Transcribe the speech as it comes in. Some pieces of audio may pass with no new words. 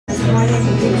morning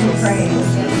to give you praise.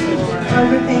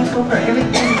 Lord, we're thankful for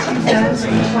everything that you've done for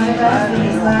each one of us in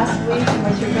this last week and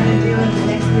what you're going to do in the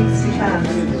next weeks to come.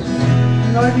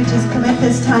 And Lord, we just commit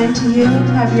this time to you.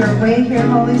 Have your way here,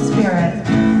 Holy Spirit.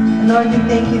 And Lord, we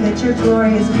thank you that your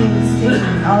glory is being seen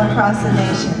all across the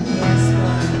nation.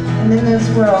 And in this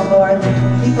world, Lord,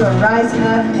 that people are rising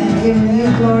up and giving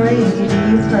you glory and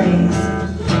giving you praise.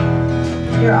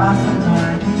 You're awesome,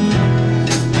 Lord.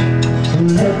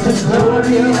 Let the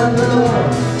glory of the Lord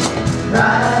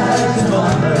rise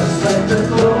among us. Let the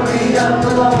glory of the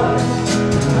Lord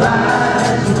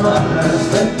rise among us.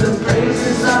 Let the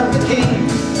praises of the King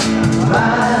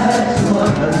rise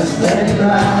among us. Let it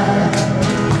rise.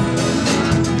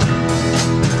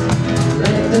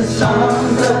 Let the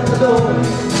songs of the Lord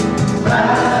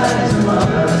rise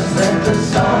among us. Let the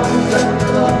songs of the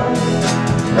Lord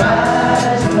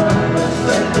rise among us.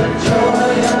 Let the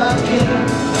joy of our King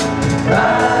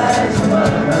rise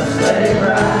among us, let it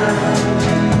rise.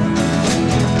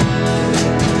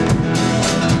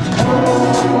 Oh,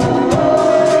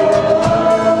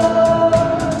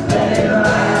 let it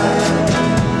rise.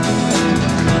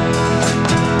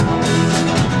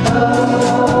 Oh,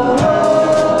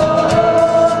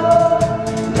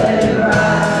 let it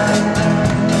rise.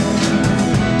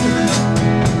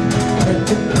 Let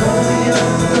the glory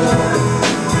of the Lord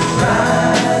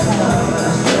rise among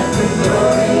us. Let the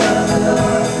glory of the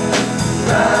Lord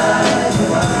rise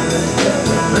among us. Let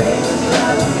the praises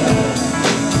of the King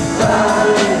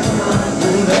rise among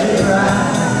us. Let it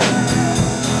rise.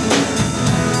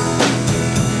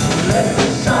 Let the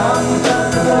songs of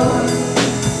the Lord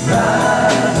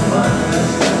rise among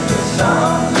us. Let the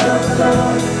songs of the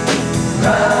Lord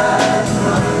rise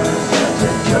among us. Let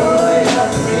the joy of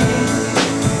the King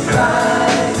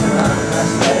rise among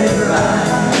us. Let it rise.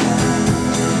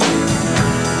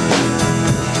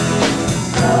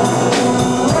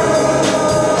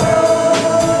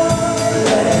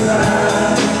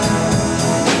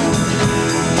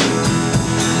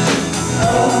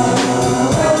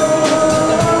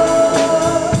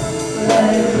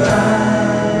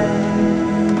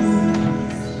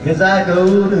 As I go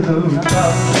to the cross of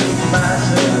my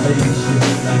salvation,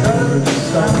 I heard the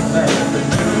song and the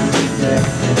music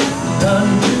rejected. Run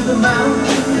to the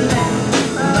mountain,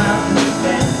 the mountain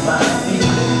stands by me.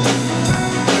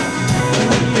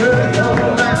 The earth all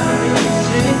around me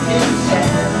sinking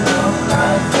sand, on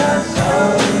Christ I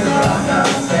saw the rock I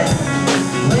stand.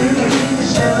 When I need a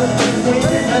shelter, when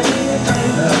I need a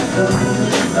train, I go to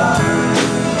the rock.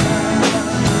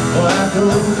 Oh, I go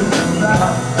to the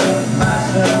rock of my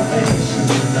salvation.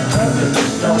 I cover the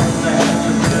storm and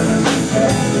the river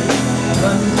rejected.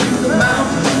 Run to the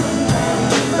mountain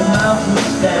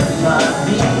stands by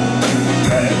me.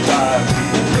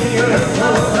 The earth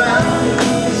all around me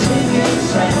is sinking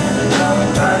sand, and on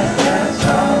Christ that's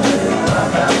all the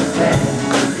rock I stand.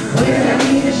 When I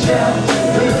need a shelter,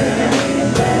 when I need a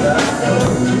bed, I go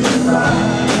to the rock.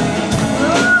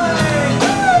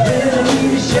 When I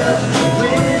need a shelter,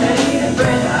 when I need a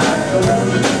friend, I go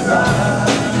to the rock.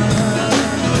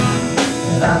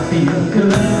 And I feel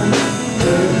good,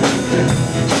 good, good.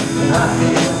 And I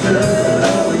feel good,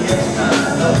 oh yes I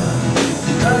know.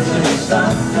 Because there's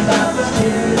something about the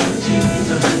Spirit of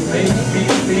Jesus that makes me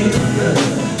feel good.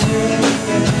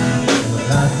 But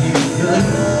I feel good,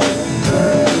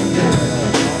 good, good.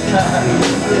 I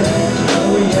feel good,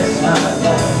 oh yes I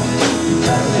know.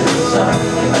 Because there's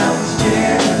something about the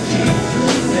Spirit of Jesus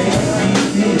that makes me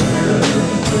feel good.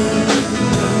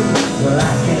 Well, I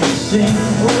can't sing,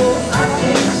 oh, I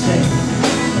can't sing.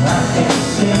 I can't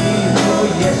sing, oh,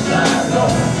 yes, my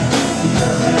Lord.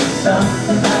 Because there's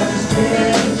something about the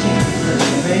Spirit of Jesus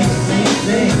that makes me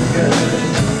sing good.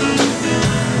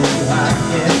 Oh, I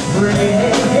can't pray,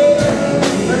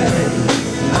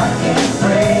 I can't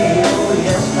pray, oh,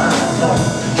 yes, my Lord.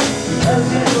 Because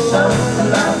there's something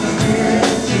about the Spirit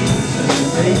of Jesus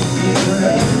that makes me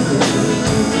pray good.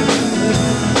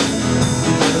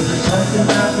 There's something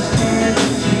about the Spirit of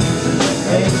Jesus that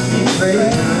makes me pray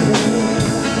good.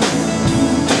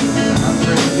 I'm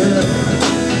pretty good.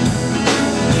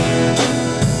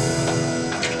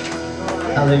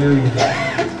 Hallelujah.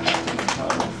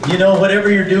 You know,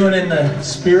 whatever you're doing in the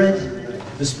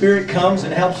Spirit comes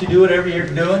and helps you do whatever you're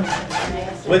doing.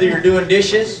 Whether you're doing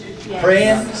dishes,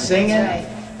 praying, singing,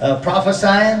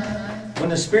 prophesying. When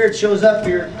the Spirit shows up,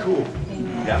 you're cool.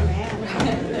 Yeah.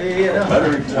 You know.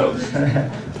 Buttery toast.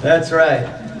 That's right.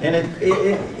 And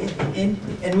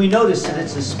and we notice that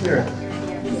it's the Spirit.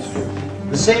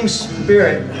 The same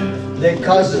Spirit that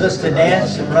causes us to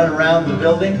dance and run around the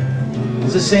building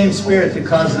It's the same Spirit that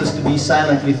causes us to be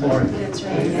silent before Him. That's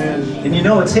right. And you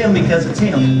know it's Him because it's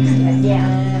Him.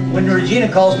 Yeah. When Regina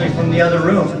calls me from the other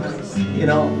room, you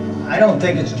know, I don't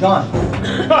think it's John.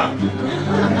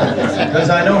 Because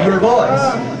I know her voice.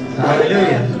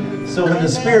 Hallelujah. So when the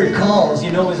Spirit calls,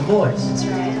 you know His voice. That's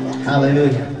right.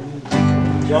 Hallelujah.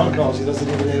 John calls, he doesn't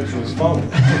even answer his phone.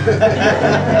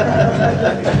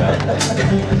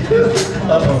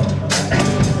 Uh-oh.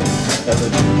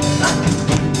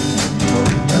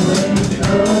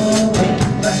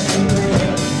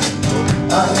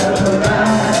 On the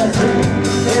horizon,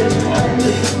 there's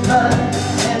plenty of blood,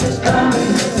 and it's coming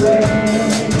this way.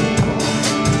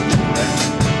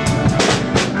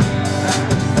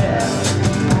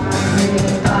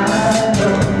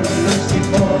 Revival, mercy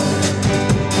for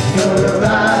your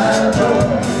arrival,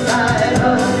 light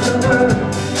of the world,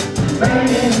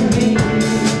 bringing me.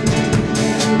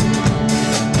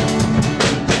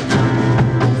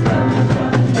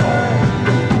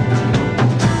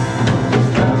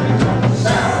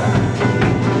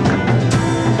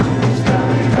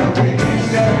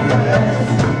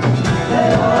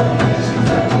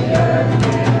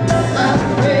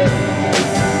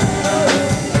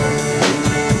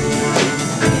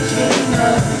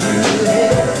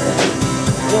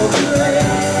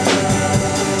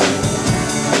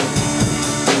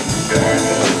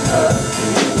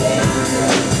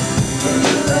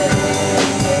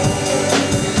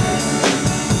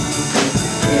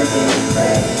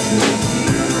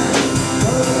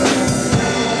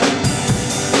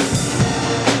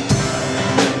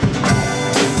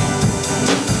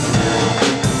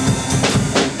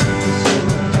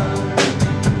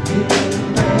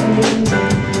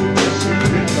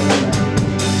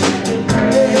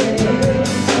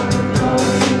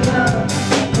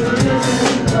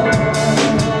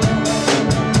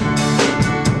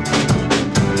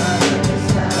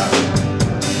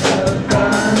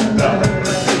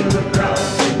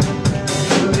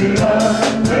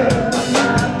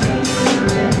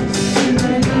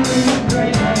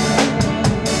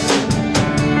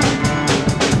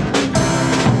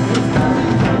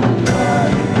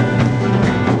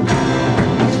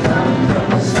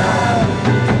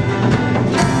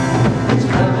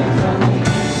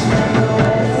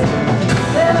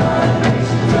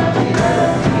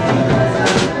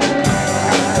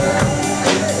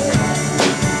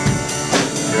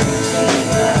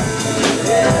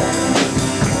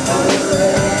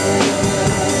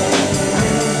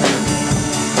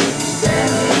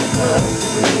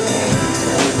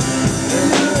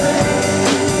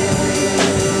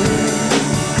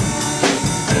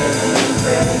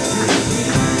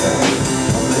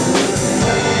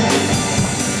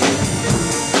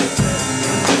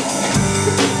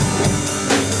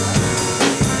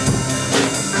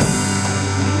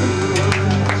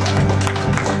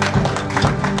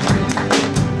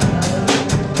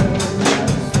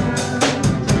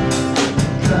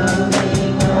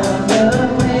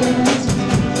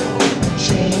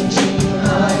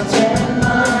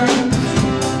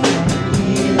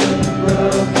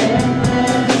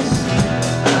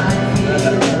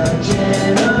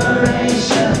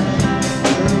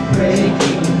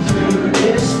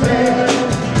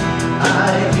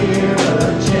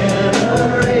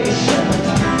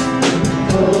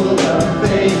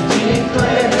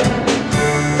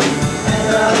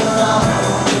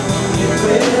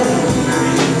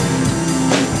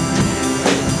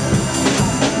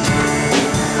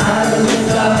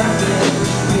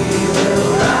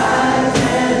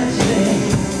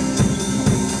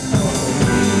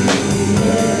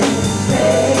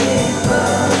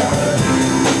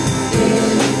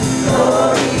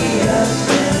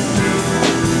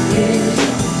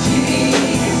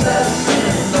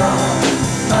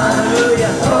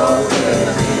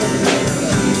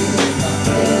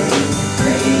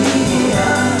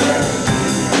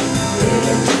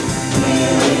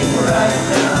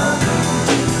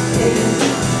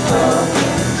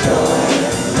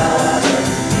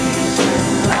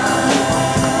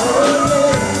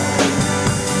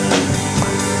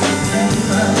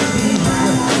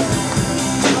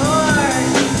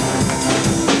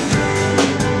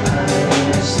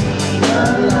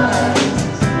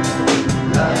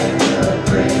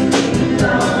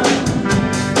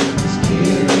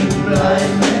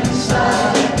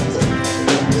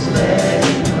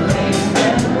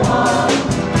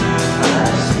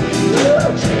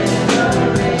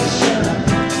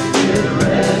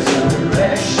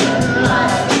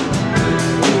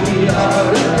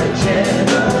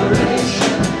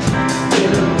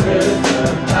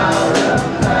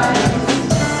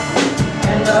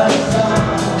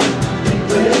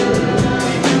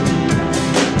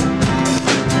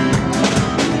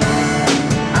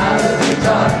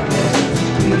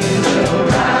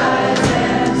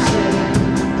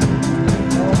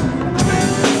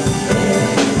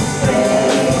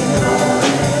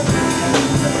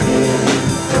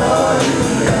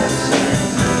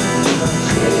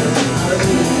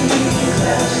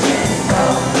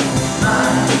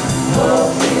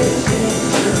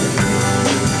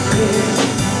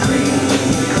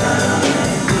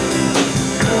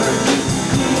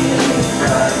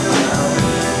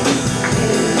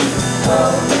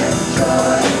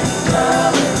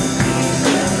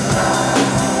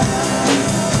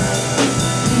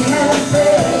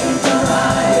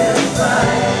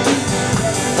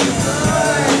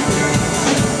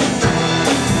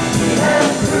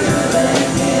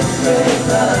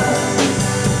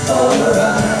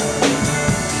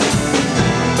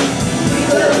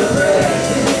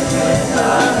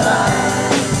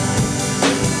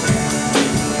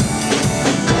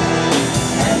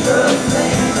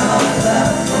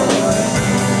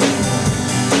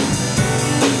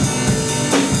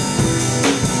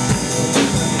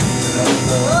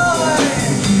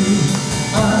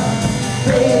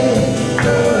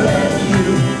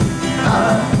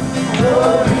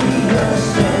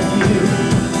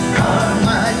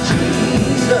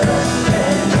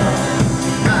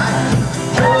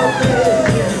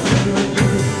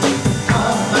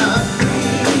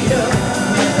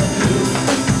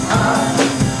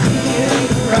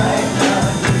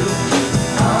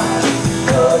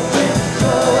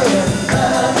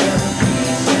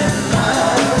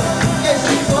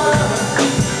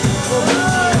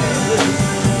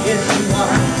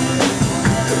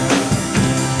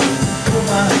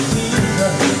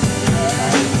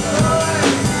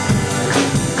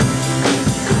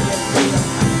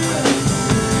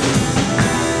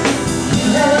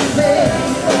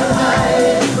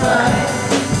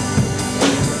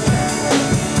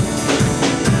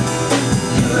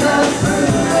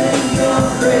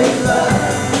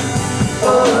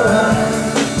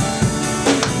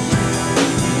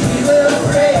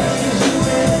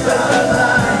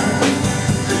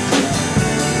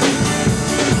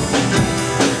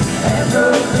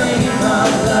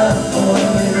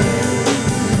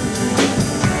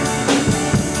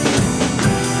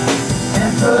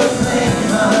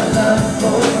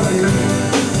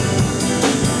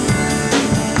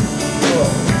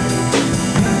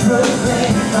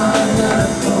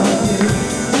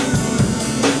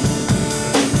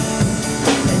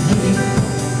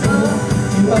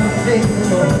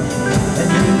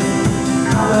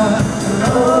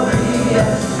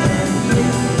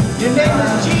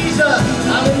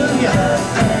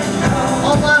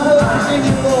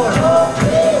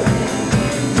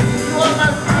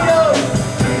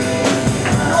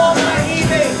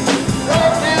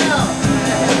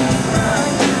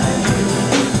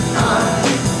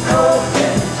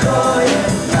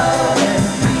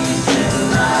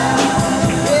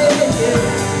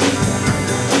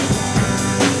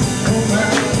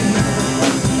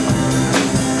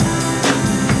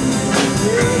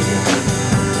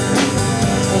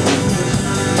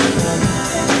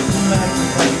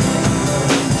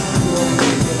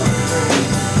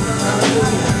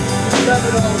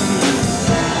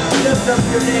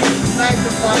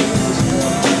 magnify you this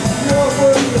morning. You are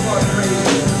worthy of our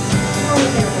praise.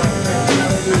 Worthy of our praise.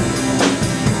 Hallelujah.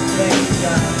 Thank you,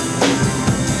 God.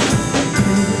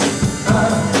 You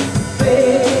are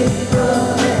faithful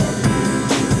and you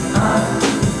are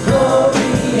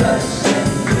glorious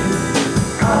and you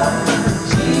are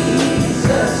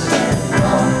Jesus and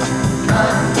all my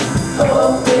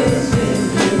hope is in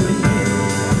you. You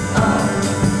are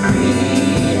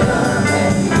freedom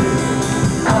and you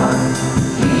are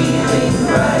healing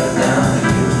right now.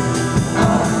 You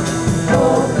are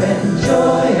hope and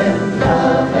joy and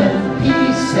love and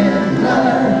peace and love.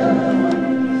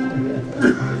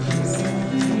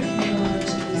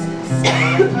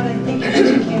 Lord, I thank you that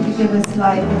you came to give us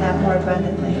life and that more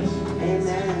abundantly.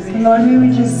 And Lord, we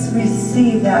would just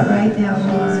receive that right now,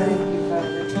 Lord.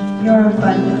 Your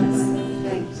abundance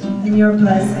and your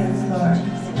blessings, Lord.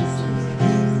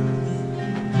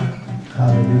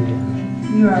 Hallelujah.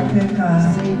 You are a good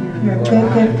God. You're a good,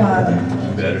 good Father.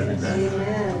 Better than that.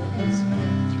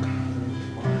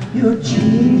 You're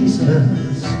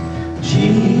Jesus,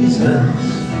 Jesus,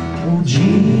 oh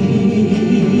Jesus.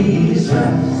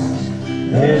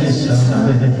 There's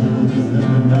something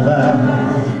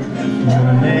about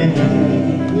your name.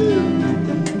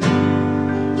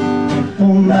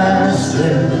 Oh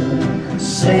Master,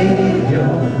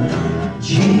 Savior,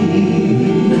 Jesus.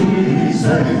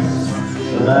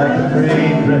 Like a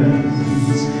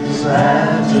fragrance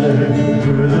after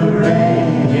the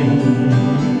rain.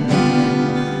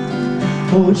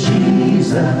 Oh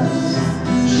Jesus,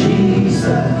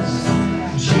 Jesus,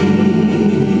 Jesus,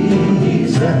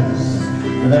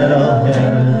 let all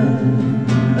heaven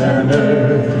and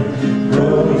earth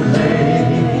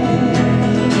proclaim.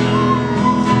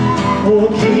 Oh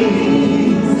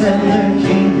kings and their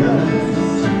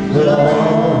kingdoms will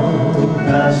all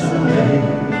pass away,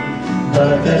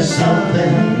 but there's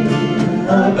something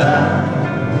about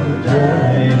your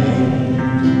name.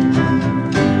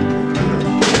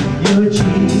 You're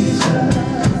Jesus,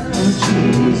 oh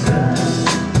Jesus,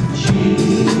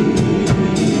 Jesus.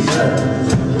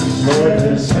 Lord,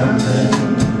 there's something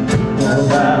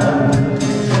about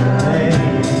your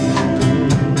name.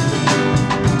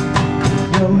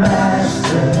 Your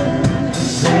Master,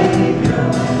 Savior,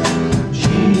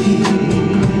 Jesus,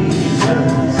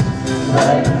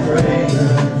 like a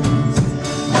fragrance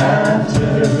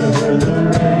after the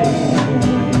rain.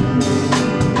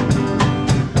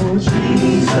 Oh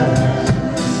Jesus,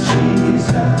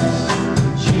 Jesus,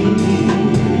 Jesus,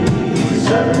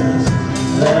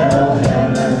 let all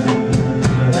heaven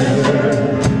and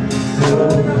earth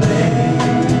proclaim.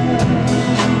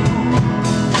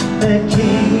 The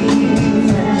King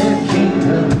and the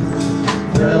kingdom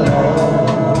will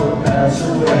all pass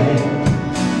away,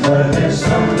 but there's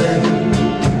something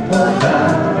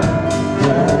about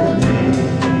your name.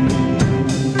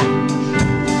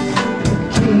 The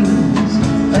kings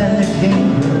and the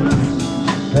kingdoms,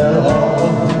 they'll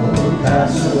all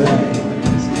pass away,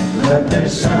 but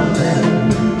there's something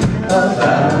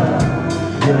about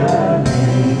your name.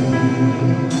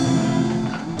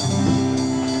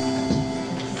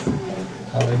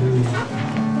 Hallelujah.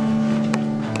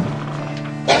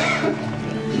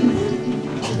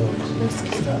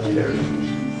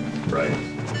 Right.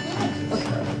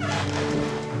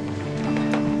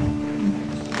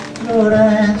 Lord, I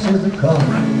answer the call,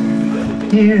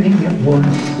 hearing your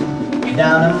voice.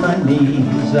 Down on my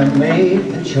knees, I made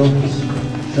the choice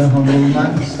to humble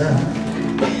myself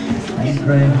and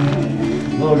pray.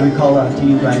 Lord, we call out to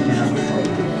you right now.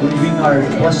 We bring our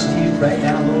request to you right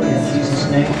now, Lord, in Jesus'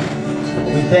 name.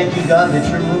 We thank you, God, that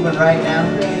you're moving right now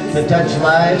to touch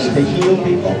lives, to heal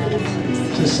people,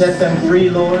 to set them free,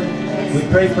 Lord. We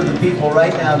pray for the people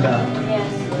right now, God.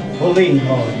 Believe,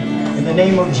 Lord, in the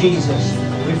name of Jesus.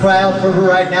 We cry out for her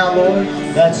right now, Lord.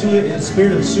 That the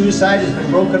spirit of suicide has been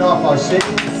broken off our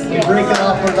city. We break it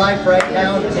off her life right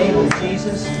now in the name of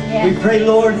Jesus. We pray,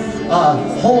 Lord,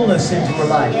 wholeness into her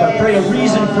life. I pray a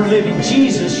reason for living.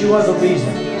 Jesus, you are the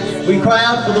reason. We cry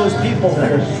out for those people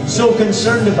that are so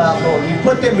concerned about, Lord. We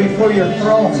put them before your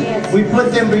throne. We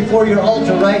put them before your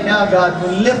altar right now, God.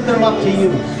 We lift them up to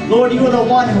you. Lord, you are the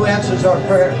one who answers our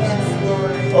prayers.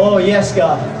 Oh, yes,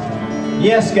 God.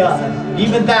 Yes, God.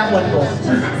 Even that one, Lord.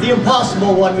 The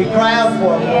impossible one we cry out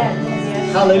for, Lord.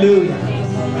 Hallelujah.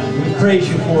 We praise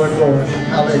you for it, Lord.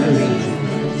 Hallelujah.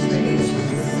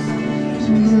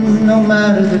 No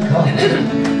matter the cost,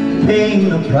 paying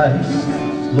the price,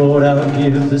 Lord, I will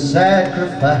give the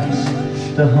sacrifice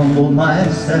to humble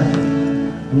myself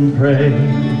and pray.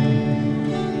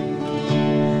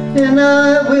 And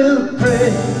I will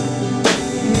pray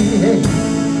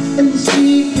and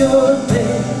seek your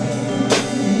face.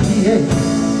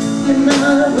 And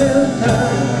I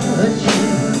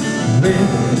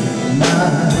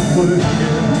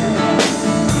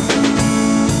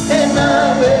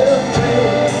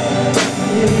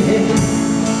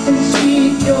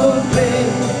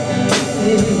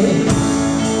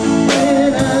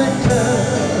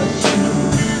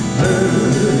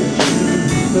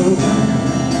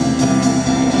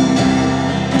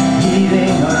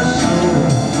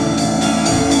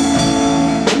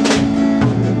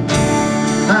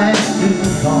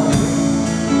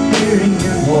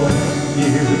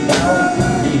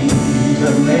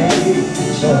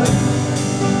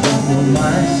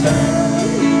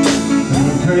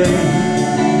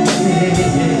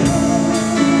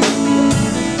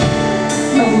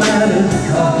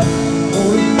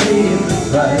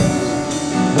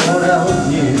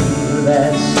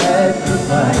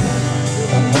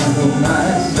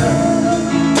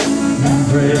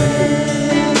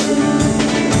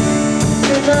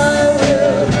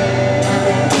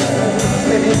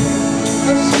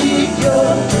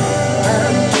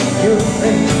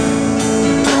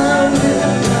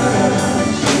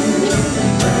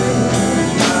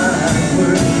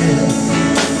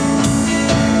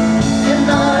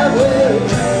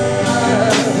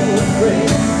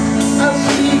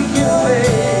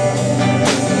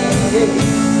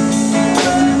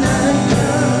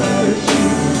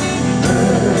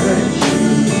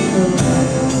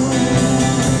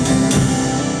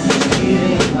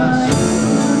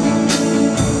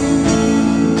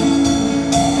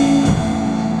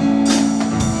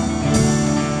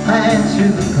answer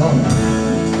the call,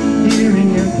 hearing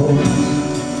your voice.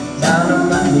 Down on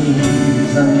my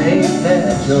knees, I make that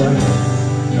choice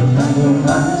to humble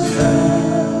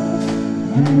myself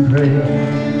and pray.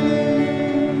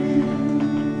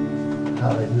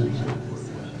 Hallelujah.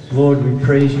 Lord, we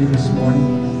praise you this morning.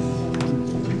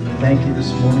 Thank you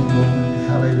this morning, Lord.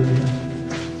 Hallelujah.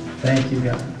 Thank you,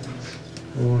 God.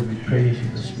 Lord, we praise you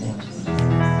this morning.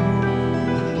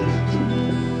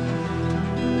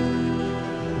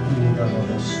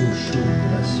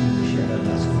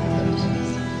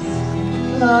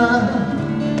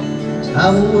 I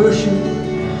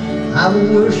will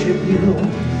worship you, Lord.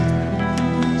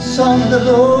 Song of the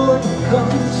Lord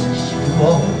comes to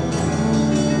all.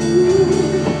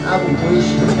 I will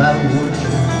worship.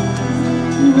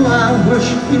 I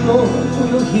worship you, Lord, for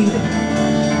your healing.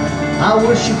 I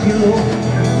worship you, Lord.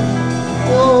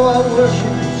 Oh, I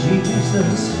worship you,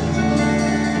 Jesus.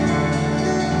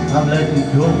 I'm letting you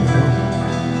go, Lord.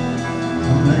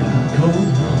 I'm letting you go,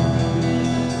 Lord.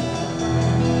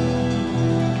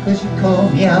 'Cause you called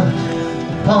me out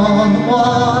upon the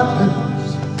waters,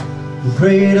 the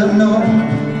great unknown,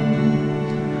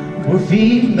 where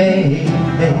feet may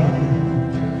fail.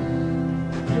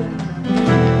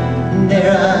 And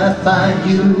there I find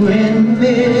you in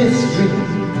mystery,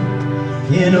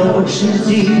 in oceans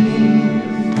deep,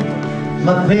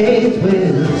 my faith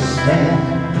will stand.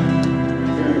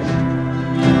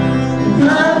 And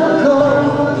I will call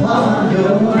upon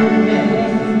your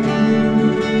name,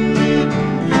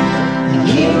 and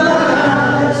keep my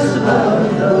eyes above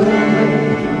the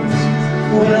waves.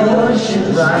 When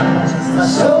oceans rise, my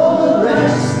soul will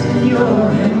rest in your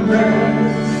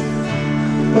embrace.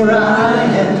 For I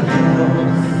am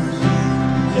yours,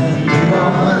 and you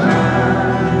are mine.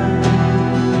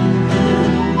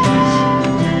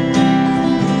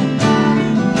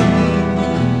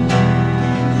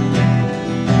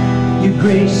 Your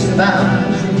grace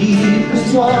abounds in deepest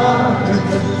waters.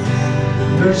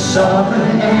 Your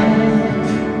sovereign hand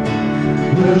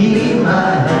will heal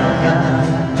my guide.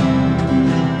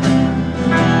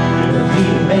 Your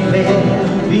feet may fail,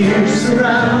 fear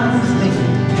surrounds me.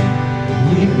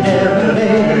 You've never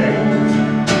led,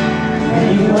 and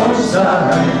you won't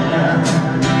start now.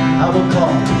 I will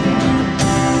call,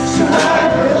 so I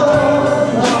will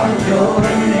call on your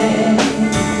name,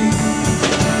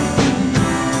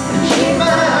 and keep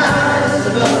my eyes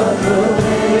above the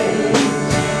waves.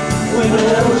 When the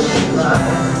ocean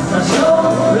rise, my soul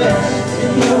will rest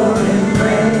in your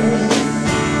embrace.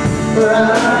 For I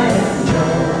am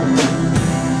yours,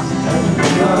 and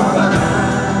you are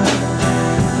mine.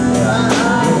 For I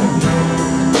am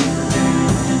yours,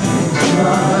 and you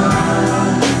are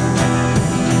mine.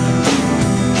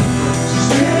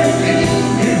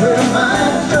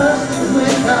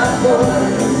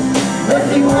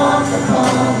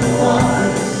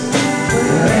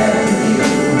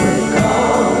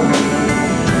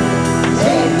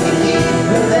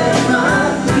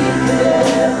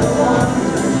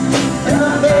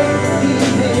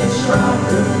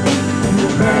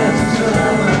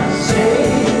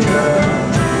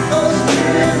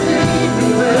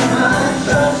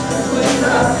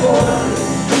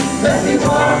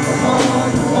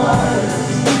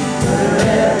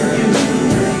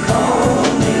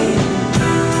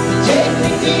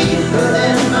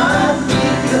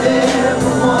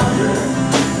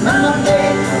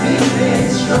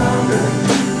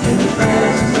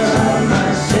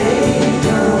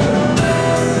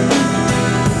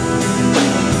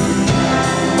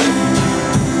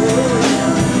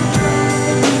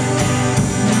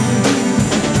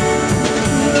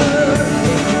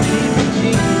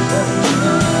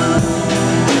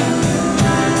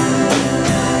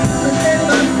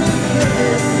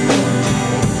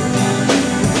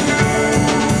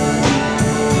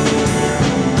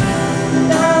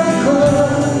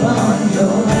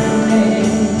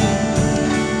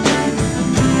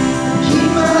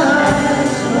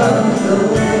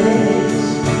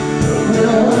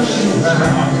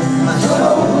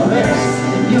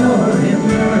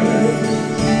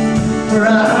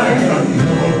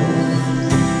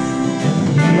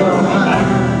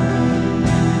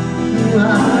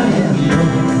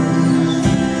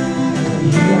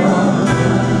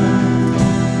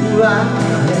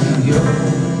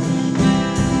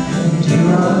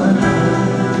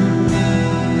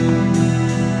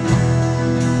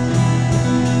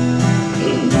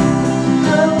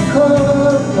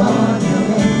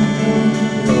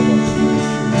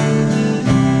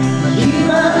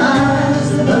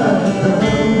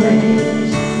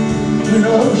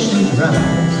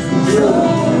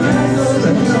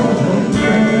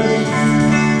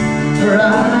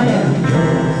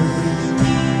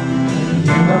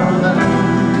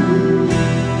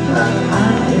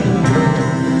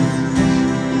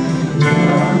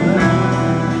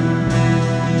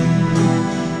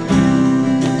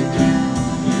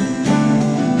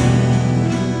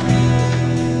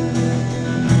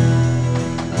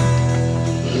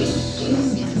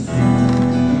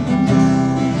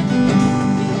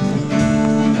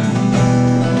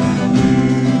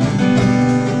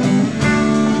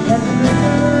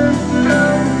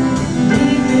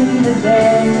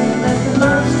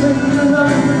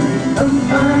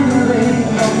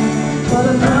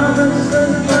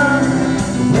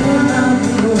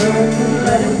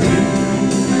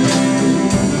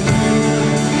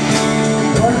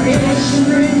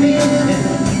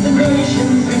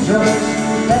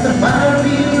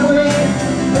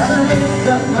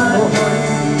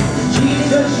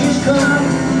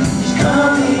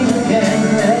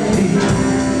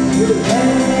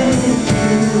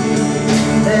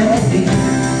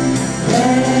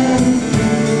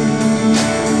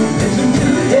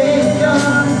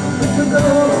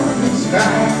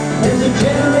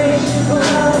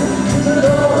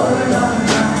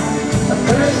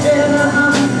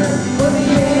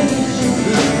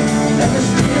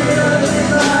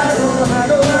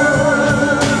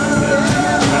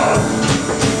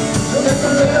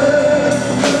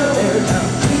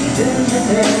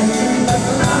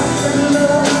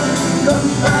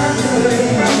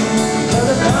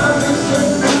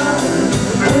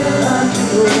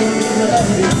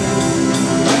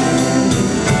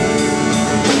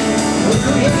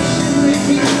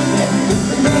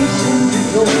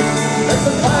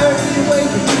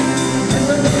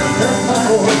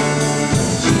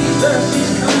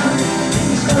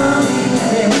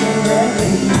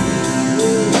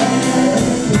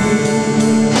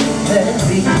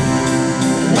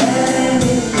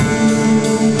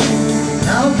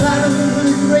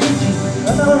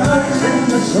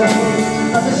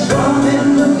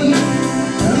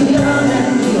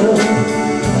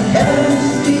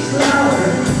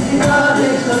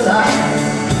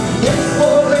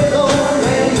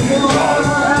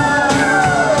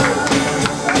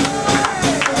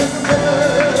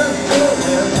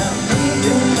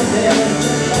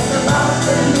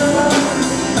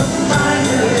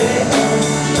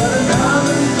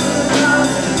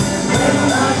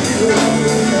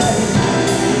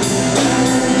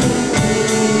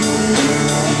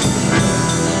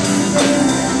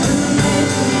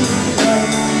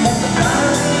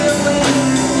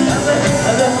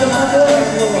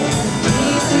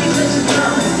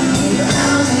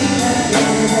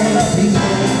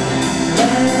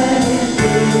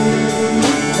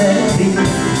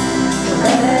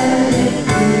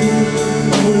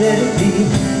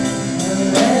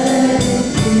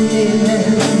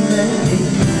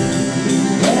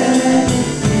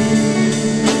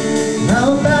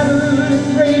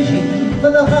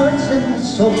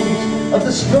 Of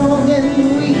the strong and the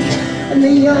weak, and the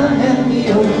young and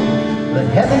the old. But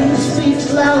heaven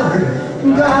speaks louder,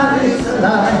 and God is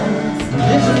alive.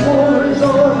 This war is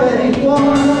already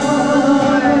won.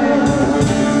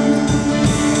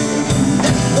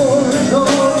 This war is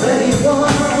already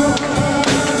won.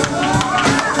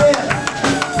 Yeah.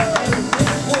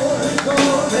 This war is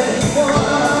already won.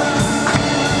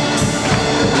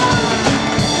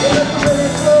 Let the river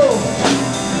flow.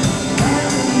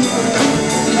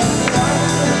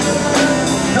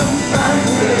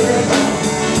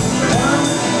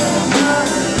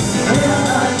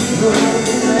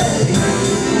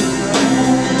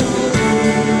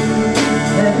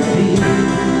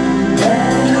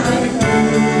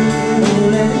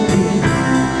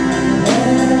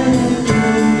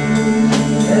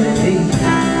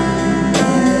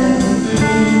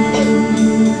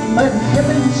 But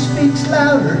heaven speaks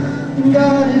louder, and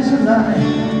God is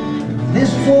alive.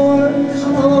 This war is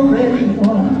already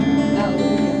won.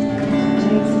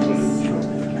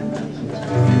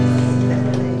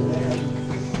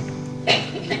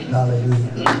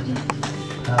 Hallelujah.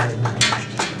 Hallelujah.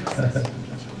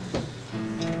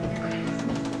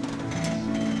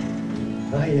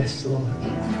 Oh, yes, Lord.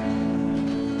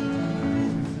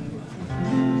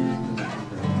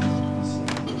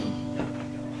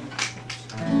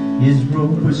 His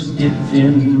robe was dipped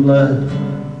in blood,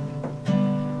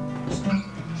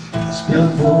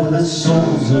 spilled for the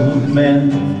souls of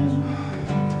men.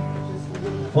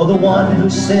 For the one who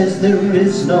says there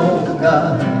is no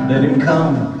God, let him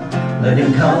come,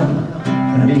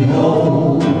 and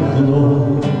behold the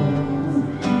Lord.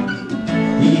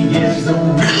 He gives the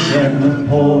weak and the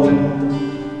poor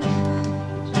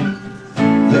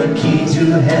the key to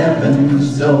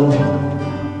heaven's door.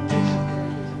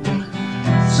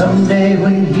 Someday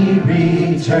when he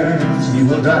returns, returns, He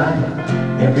will dry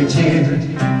every tear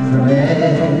from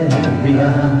every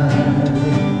eye.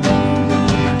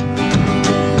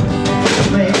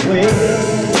 Make way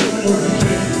for the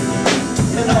King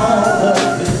and all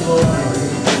of His glory.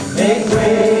 Make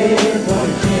way for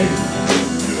the King,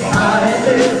 I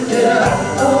lift it up.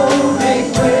 Oh,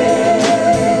 make way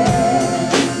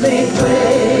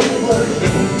for the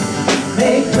King.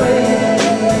 Make way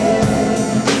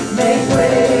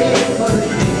for the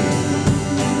King.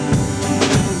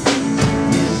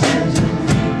 His hands and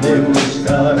feet, they were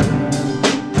scarred,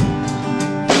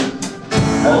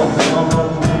 all from a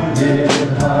wounded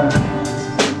heart.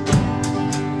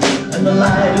 And the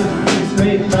light of His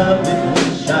great love, it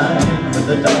will shine, but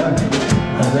the dark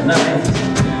of the night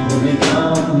will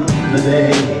become the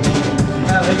day.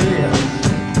 Hallelujah.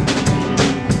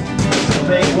 So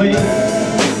make way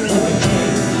for the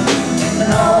King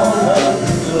and all of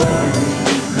His glory.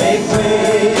 Make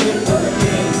way for the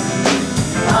King,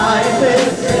 I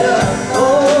lift it up.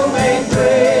 Oh, make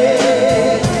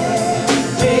way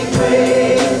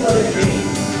for the King.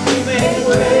 Make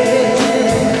way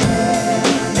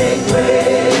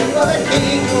for the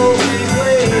King. Oh,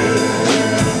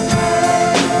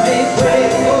 make way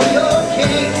for your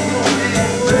King.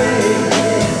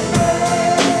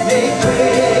 Make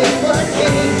way for the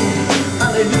King.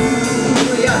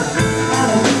 Hallelujah,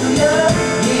 hallelujah,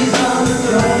 He's on the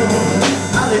throne.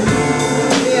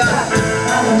 Hallelujah,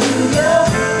 hallelujah,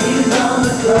 He's on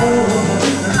the throne.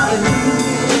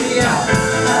 Hallelujah,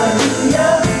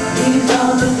 hallelujah, He's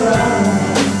on the throne.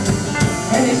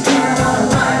 And He's coming on a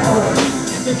white horse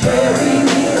to carry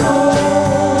me home.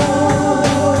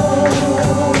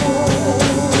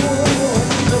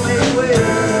 So make way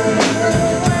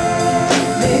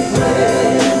for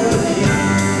the King.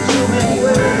 So make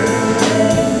way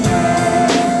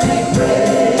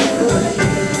for the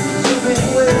King. So make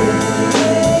way,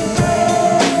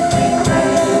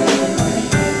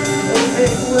 oh,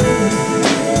 make way.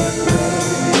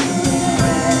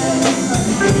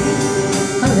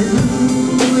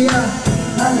 Hallelujah,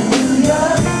 hallelujah,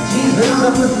 Jesus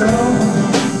on the throne.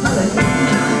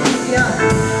 Hallelujah,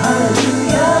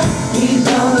 hallelujah, He's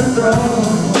on the throne.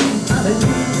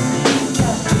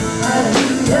 Hallelujah,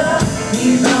 hallelujah,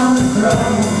 He's on the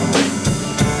throne.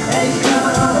 And He's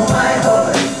coming on a white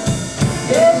horse.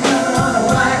 Yeah, He's coming on a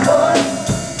white horse.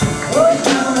 Oh, He's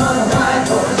coming on a white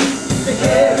horse to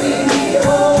carry me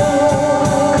home.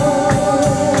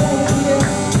 Yeah.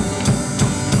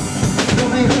 So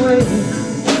make way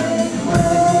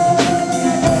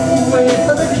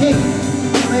for the King.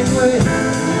 Make way for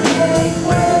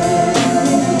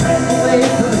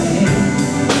the King.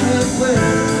 Make way.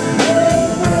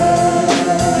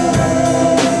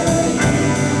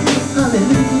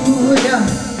 Hallelujah,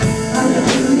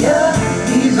 hallelujah,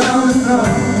 He's on the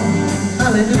throne.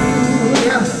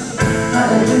 Hallelujah,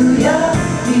 hallelujah,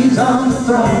 He's on the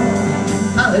throne.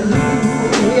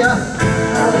 Hallelujah,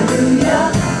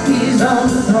 hallelujah, He's on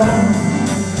the throne.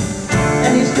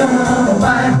 And He's coming on a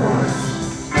white horse.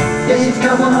 Yes, He's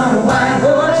coming on a white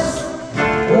horse.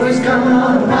 Oh, He's coming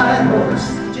on a white horse.